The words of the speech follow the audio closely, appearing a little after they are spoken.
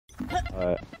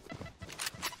Alright.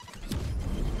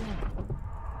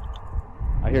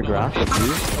 I hear grass.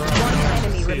 One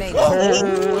enemy remaining.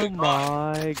 Oh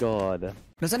my god.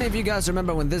 Does any of you guys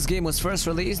remember when this game was first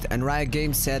released and Riot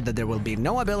Games said that there will be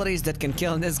no abilities that can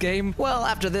kill in this game? Well,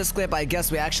 after this clip, I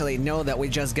guess we actually know that we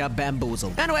just got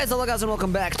bamboozled. Anyways, hello guys and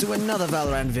welcome back to another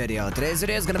Valorant video. Today's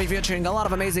video is gonna be featuring a lot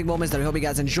of amazing moments that we hope you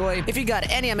guys enjoy. If you got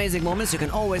any amazing moments, you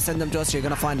can always send them to us. You're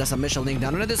gonna find a submission link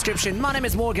down in the description. My name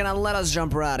is Morgan and let us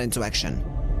jump right into action.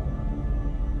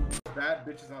 Bad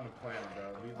bitches on the planet, bro.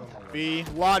 Leave them alone. B.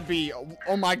 Lot B.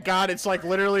 Oh my god, it's like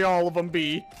literally all of them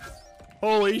B.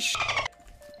 Holy sh.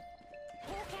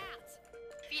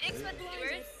 Phoenix went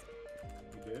viewers.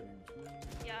 You did?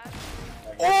 Yeah.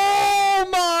 Oh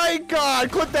my god!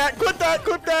 Clip that! Clip that!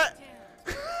 Clip that!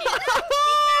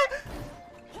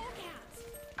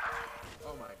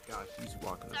 Oh my gosh, he's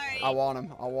walking. Sorry. I want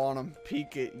him. I want him.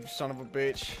 Peek it, you son of a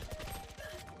bitch.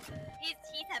 He's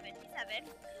heaven. He's heaven.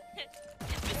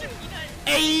 Mr. Peanut.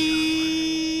 Ayy!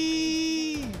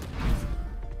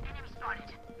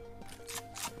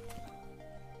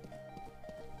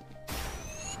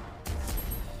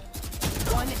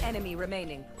 One enemy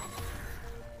remaining.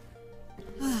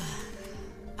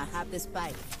 I have this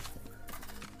bike.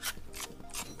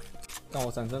 但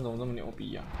我闪身怎么这么牛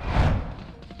逼呀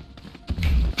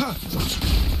One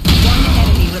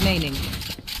enemy remaining.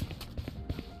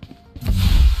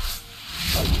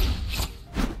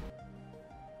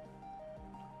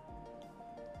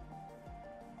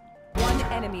 One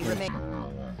enemy remaining.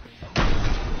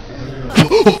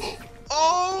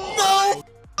 Oh no!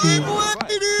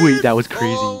 Wait, that was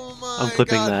crazy. Oh my I'm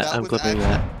clipping God, that. I'm was clipping actually-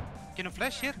 that. Can you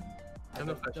flash here?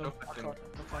 No flash, no flash. No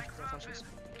flashes.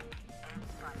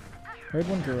 Heard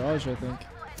one garage, I think.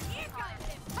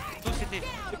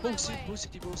 Go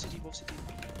city. Go city.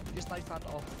 Just knife that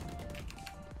off.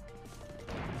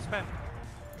 Spam.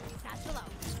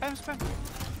 Spam.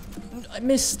 I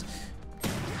missed.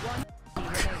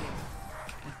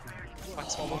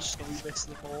 That's almost so you missed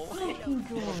the ball. Oh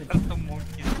god. That's a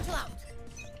monkey.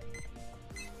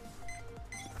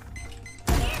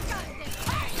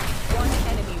 One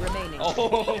enemy remaining. Oh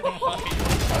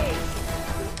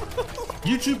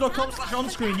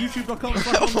YouTube.com/onscreen.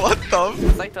 YouTube.com/onscreen. What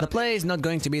the? The play is not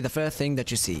going to be the first thing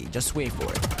that you see. Just wait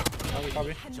for it.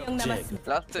 한명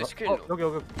남았습니다. 라스트 시킬 여기.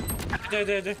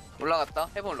 네. 올라갔다.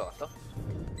 해본 올라갔다.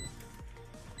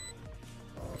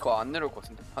 그거 안 내려올 것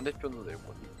같은데 반대편으로 내려올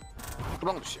것 같은데.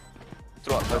 후방 조심.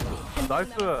 들어와.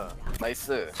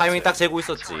 나이스. 타이밍 딱 재고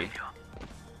있었지.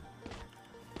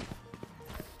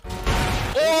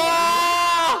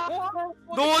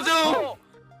 노즈!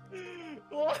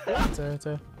 It's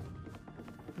there.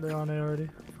 They're on it already.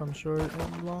 From short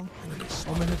and long.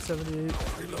 Omen hit 78.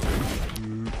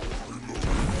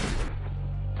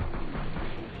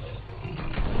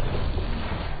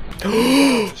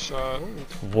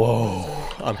 Whoa.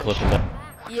 I'm clipping that.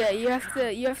 Yeah, you have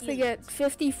to get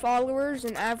 50 followers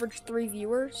and average 3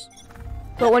 viewers.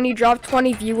 But when you drop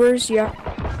 20 viewers, yeah.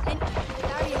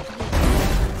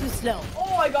 Too slow.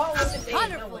 Oh my god, what's it?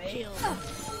 Wonderful kill.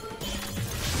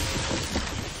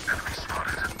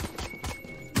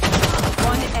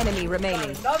 One enemy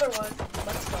remaining. Another one.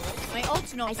 Let's go. My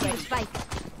ult's not ready. Spike.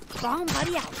 Bomb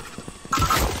buddy out.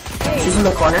 She's in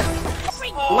the corner.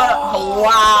 Oh.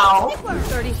 Wow.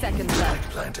 30 seconds left.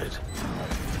 Planted.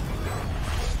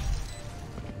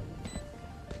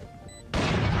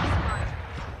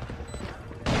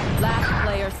 Last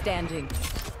player standing.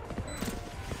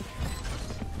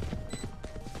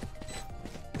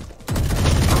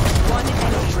 One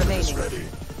enemy remaining.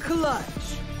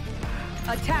 Clutch.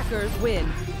 Attackers win.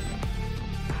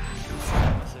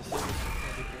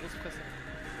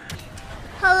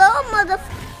 Hello, mother.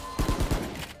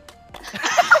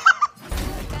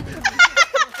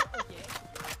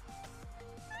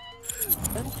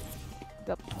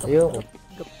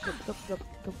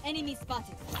 Enemy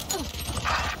spotted.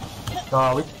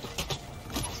 Sorry.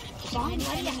 Bomb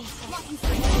buddy out.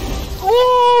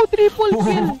 Oh, triple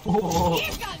kill.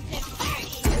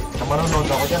 One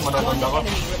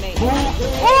enemy remaining.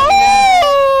 Oh,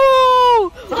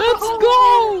 let's go.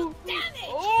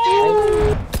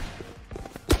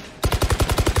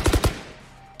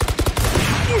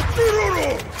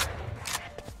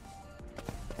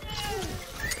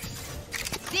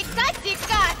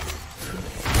 Dikkat.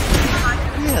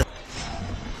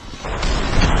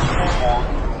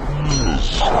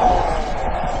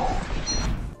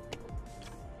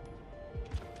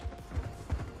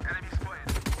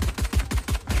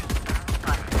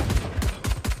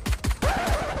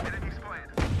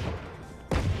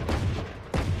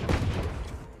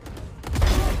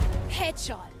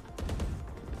 Headshot.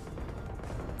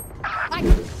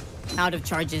 Out of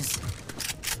charges.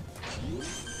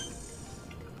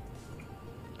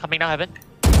 Coming down heaven.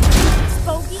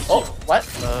 Oh, what?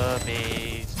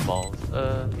 Amaze balls.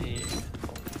 Amaze.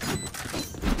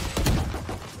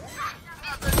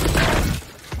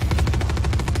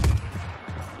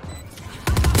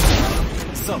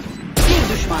 Bir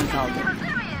düşman kaldı.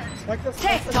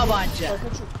 Tek tabanca.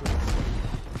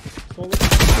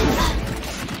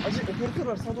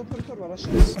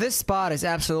 This spot is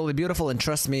absolutely beautiful, and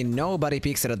trust me, nobody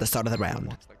peeks it at the start of the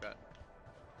round.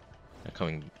 They're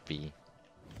coming B.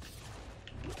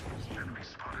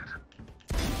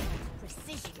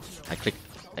 I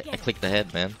clicked the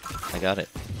head, man. I got it.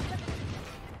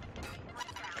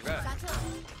 Okay.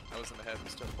 I was in the head.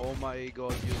 Oh my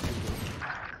god, you.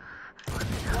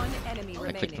 One enemy I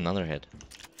remaining. clicked another head.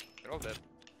 They're all dead.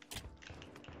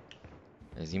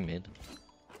 Is he mid?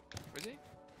 Is he?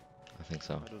 I think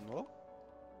so. I don't know.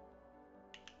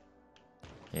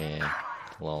 Yeah.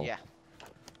 Lol. Yeah.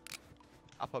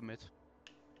 Upper mid.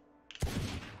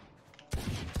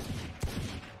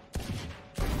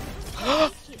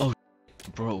 Oh,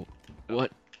 bro.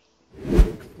 What?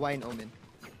 Wine Omen.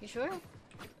 You sure?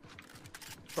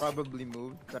 Probably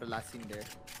moved, but last seen there.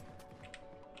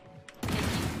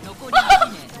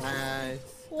 Nice.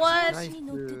 What? Nice,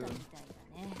 dude.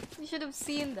 You should have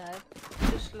seen that.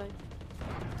 Just like.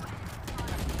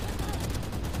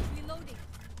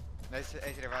 Nice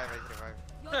revive, nice revive.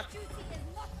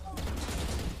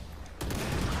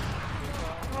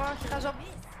 Oh, she has up.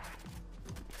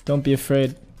 Don't be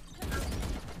afraid.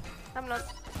 I'm not.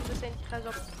 I'm just saying she has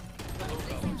up.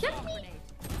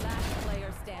 Last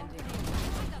player standing.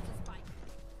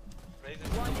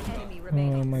 One enemy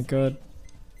remaining. Oh my god.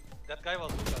 That guy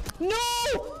was Lucas. No!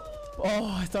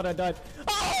 Oh, I thought I died.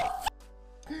 Oh!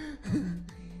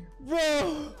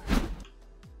 Bro!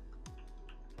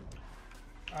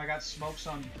 I got smokes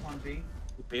on B.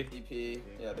 EP,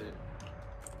 yeah, dude.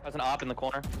 There's an op in the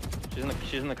corner. She's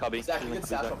in the cubby. Zach, She's you in can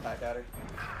the cubby, sapphire pack at her.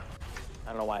 I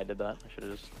don't know why I did that. I should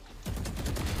have just.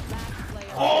 Last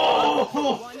player. Oh!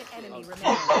 One enemy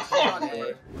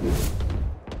remaining.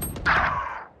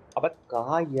 अबे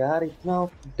कहाँ यार इतना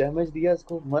damage दिया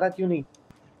इसको मरा क्यों नहीं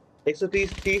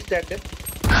 130 stack है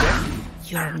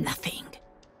You're nothing.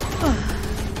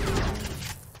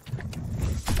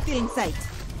 Feeling sight.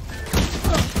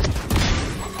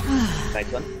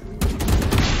 Nice one.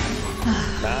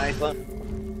 Nice one.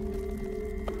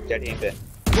 Jet यहीं पे.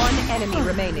 One enemy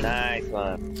remaining. Nice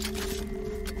one.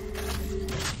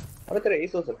 अबे तेरा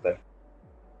एस हो सकता है.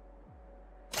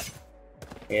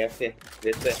 Yes,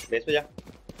 बेस पे जा.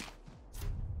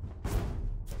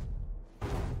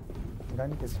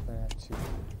 गन किस पे है अच्छी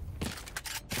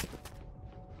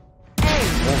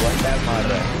वो वन टैप मार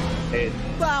रहा है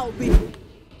Wow,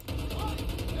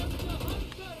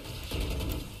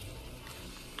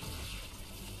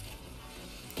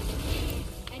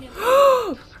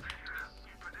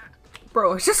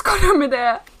 Bro, it's just got him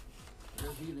there.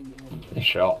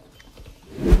 Sure.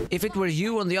 If it were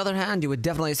you, on the other hand, you would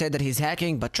definitely say that he's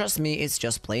hacking, but trust me, it's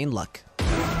just plain luck.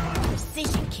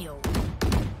 Precision kill.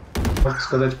 Что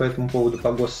сказать по этому поводу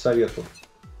по госсовету?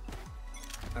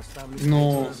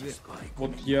 Ну,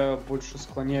 вот я больше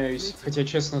склоняюсь, хотя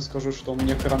честно скажу, что у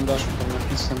меня карандашом там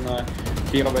написана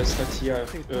первая статья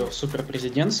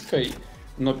суперпрезидентской,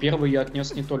 но первую я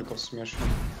отнес не только в смешанный.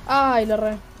 Ai, la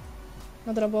re.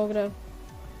 No te lo puedo creer.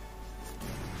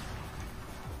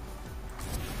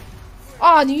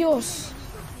 ¡Ah, Dios!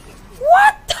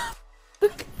 What the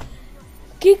fuck?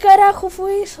 ¿Qué carajo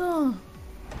fue eso?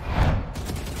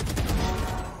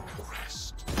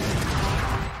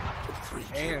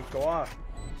 And go off.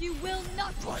 You will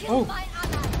not kill my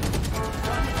ally.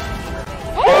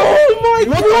 Oh my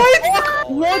god!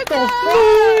 What the fuck?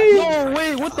 No,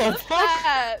 wait, what the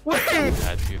fuck? Wait!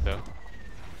 Had to though.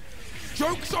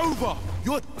 Joke's over!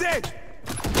 You're dead!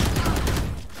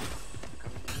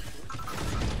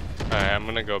 Alright, I'm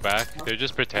gonna go back. They're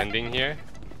just pretending here.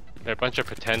 They're a bunch of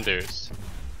pretenders.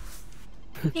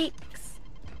 Thanks.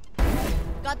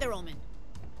 Got their omen.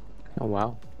 Oh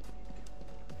wow.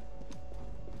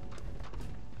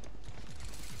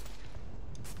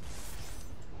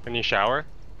 Can you shower?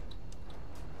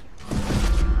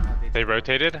 They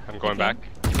rotated. I'm going back.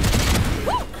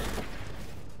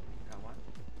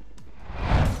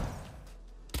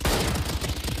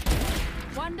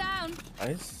 One down.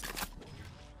 Nice.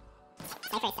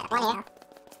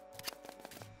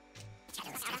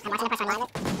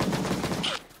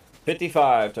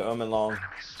 55 to Omen long.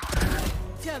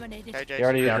 Terminated. He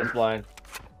already used his blind.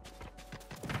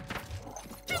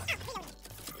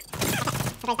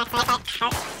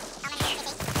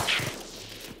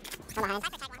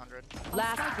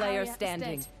 Last player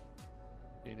standing.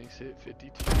 Phoenix hit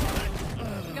 52.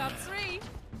 Got 3.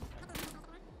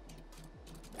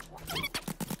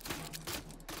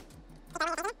 I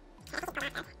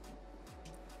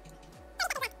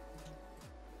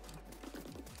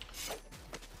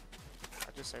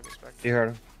just say respect. You heard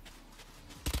him.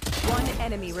 One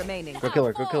enemy remaining. Go kill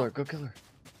her, go kill her, go kill her.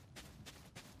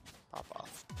 Hop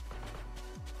off.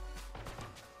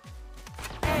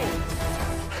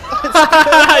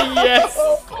 Yes!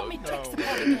 Oh, no.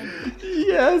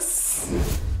 Yes!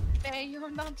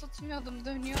 Yordan tutmuyordum,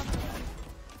 dönüyordum.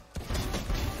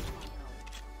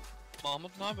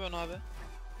 Mahmut ne yapıyorsun abi?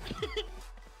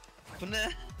 Bu ne?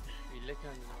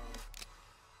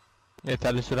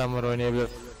 Yeterli süren var, oynayabilir.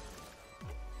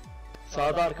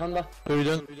 Sağda arkanda.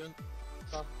 Duydun.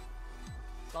 Sağ.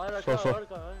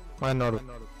 Aynen orada.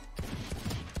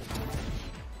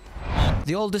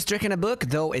 The oldest trick in a book,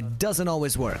 though it doesn't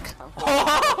always work.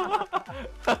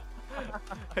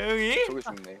 형이? 저게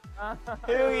좋네.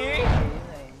 형이?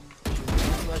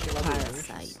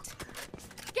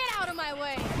 Get out of my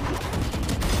way.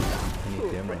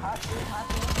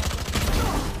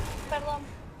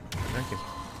 Thank you.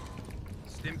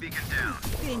 Stim beacon down.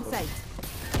 In sight.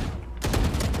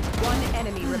 One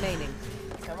enemy remaining.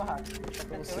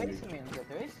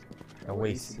 É o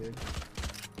Ace.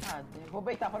 Vou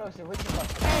beitar pra você, vou te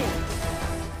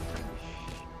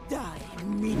Die,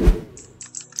 me.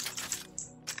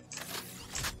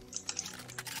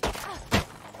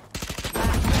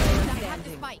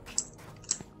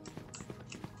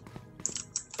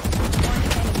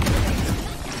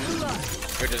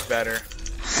 You're just better.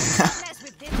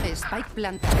 Spike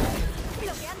plantado.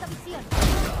 Bloqueando visión.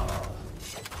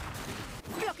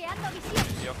 Bloqueando visión.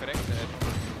 You're correct.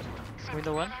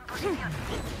 Window one.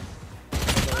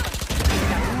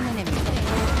 Un enemigo.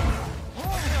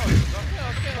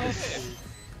 Okay.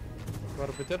 Vai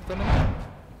repetir também?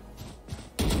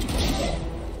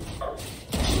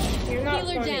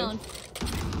 Healer down.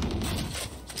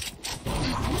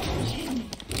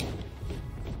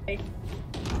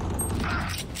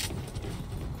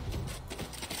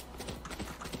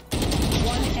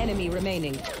 One enemy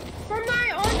remaining. For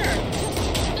my honor!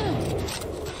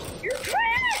 You're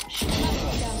trash!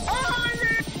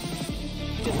 Honor!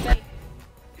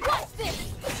 What's this?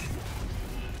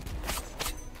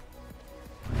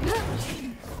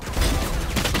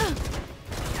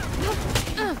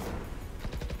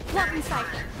 Lock in sight.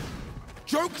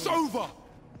 Joke's over!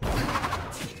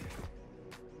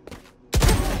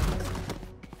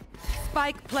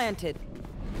 Spike planted.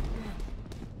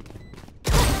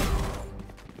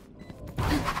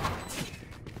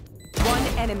 One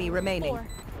enemy remaining. 4.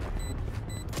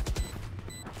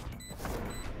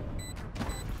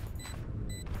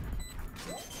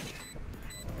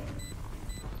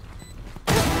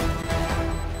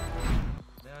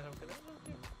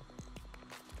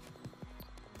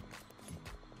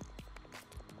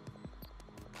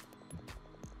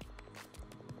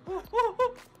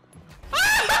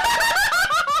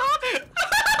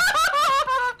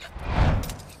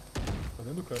 Tá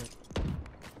dentro do cara.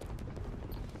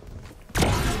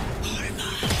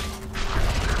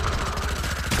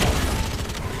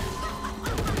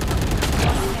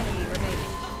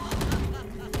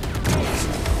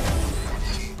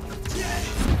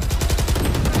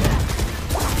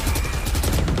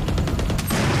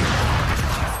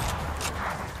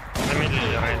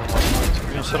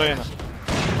 Minus Reyna.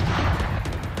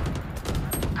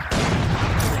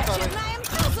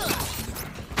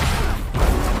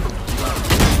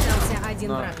 Остался один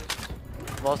враг.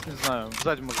 Вас не знаю.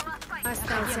 Сзади может быть.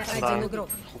 Остался один игрок.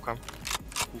 Хука.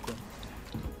 Хука.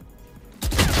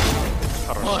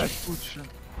 Ой, Хорош. лучше.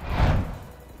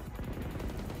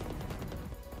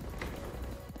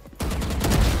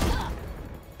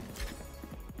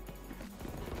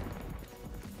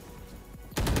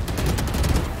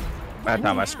 That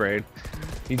time I sprayed.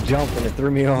 He jumped and it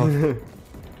threw me off.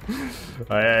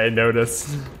 I noticed.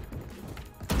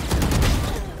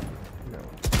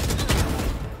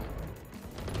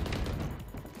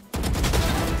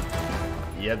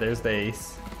 Yeah, there's the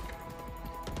ace.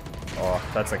 Oh,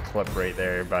 that's a clip right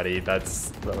there, buddy. That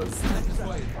was.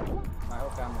 My whole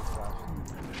family's flashing.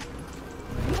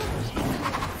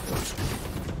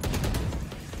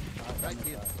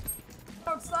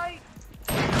 Outside!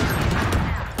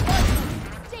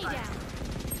 Stay down.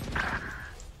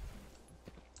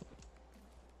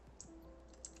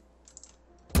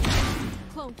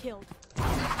 Clone killed.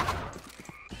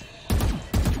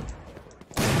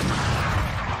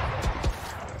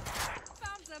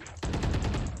 Found them.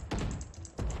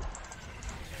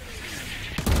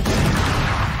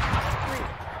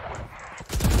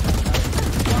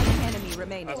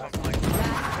 remaining. That's not like-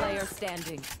 Last player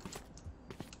standing.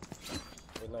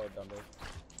 Reload,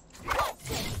 dummy.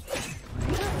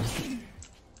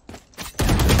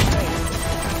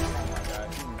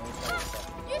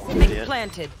 Spike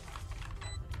planted.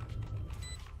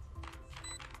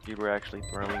 You were actually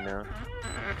throwing now.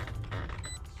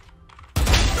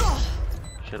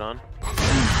 Shit on.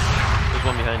 There's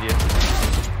one behind you.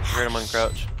 Right among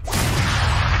crouch.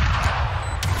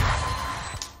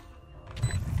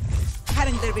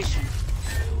 Cutting their vision.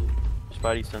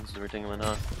 Spidey senses were tingling,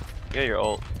 huh? You got your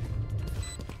ult.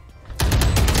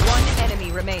 One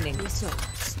enemy remaining.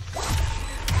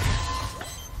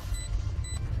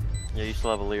 Yeah, you still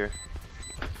have a leer.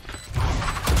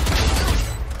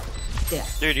 Yeah.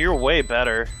 Dude, you're way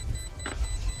better.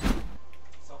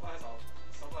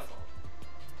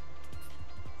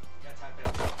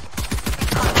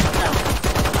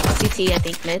 CT, I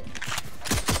think, mid.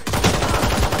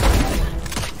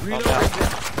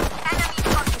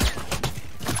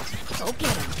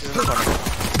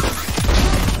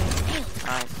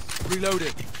 Nice. Reload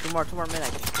it. Two more mid, I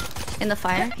think. In the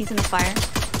fire. He's in the fire.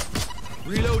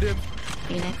 Reload him.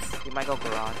 Phoenix. He might go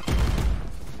garage.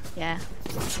 Yeah.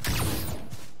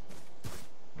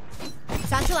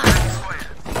 Satchel out.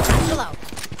 Satchel out.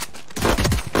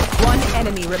 One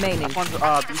enemy remaining.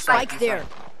 Spike there.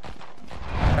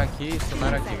 Aqui,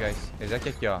 sonaram aqui, guys. Isaac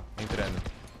aqui, ó. Entrando.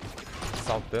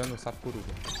 Saltando,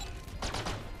 sapuruga.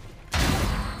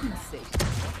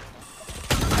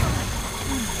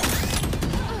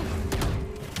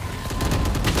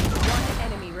 One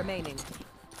enemy remaining.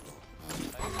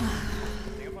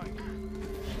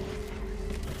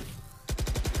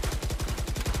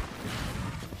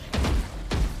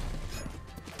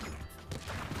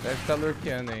 Deve estar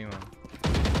lurkeando aí, mano.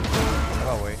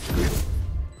 Ah, oi.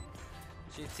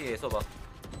 CT에 써봐.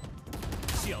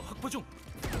 시야 확보 중.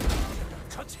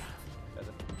 처치.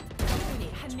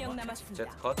 한명 남았습니다.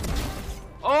 컷.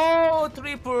 오,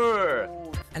 트리플.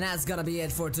 And that's gonna be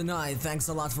it for tonight. Thanks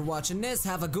a lot for watching this.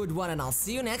 Have a good one and I'll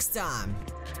see you next time.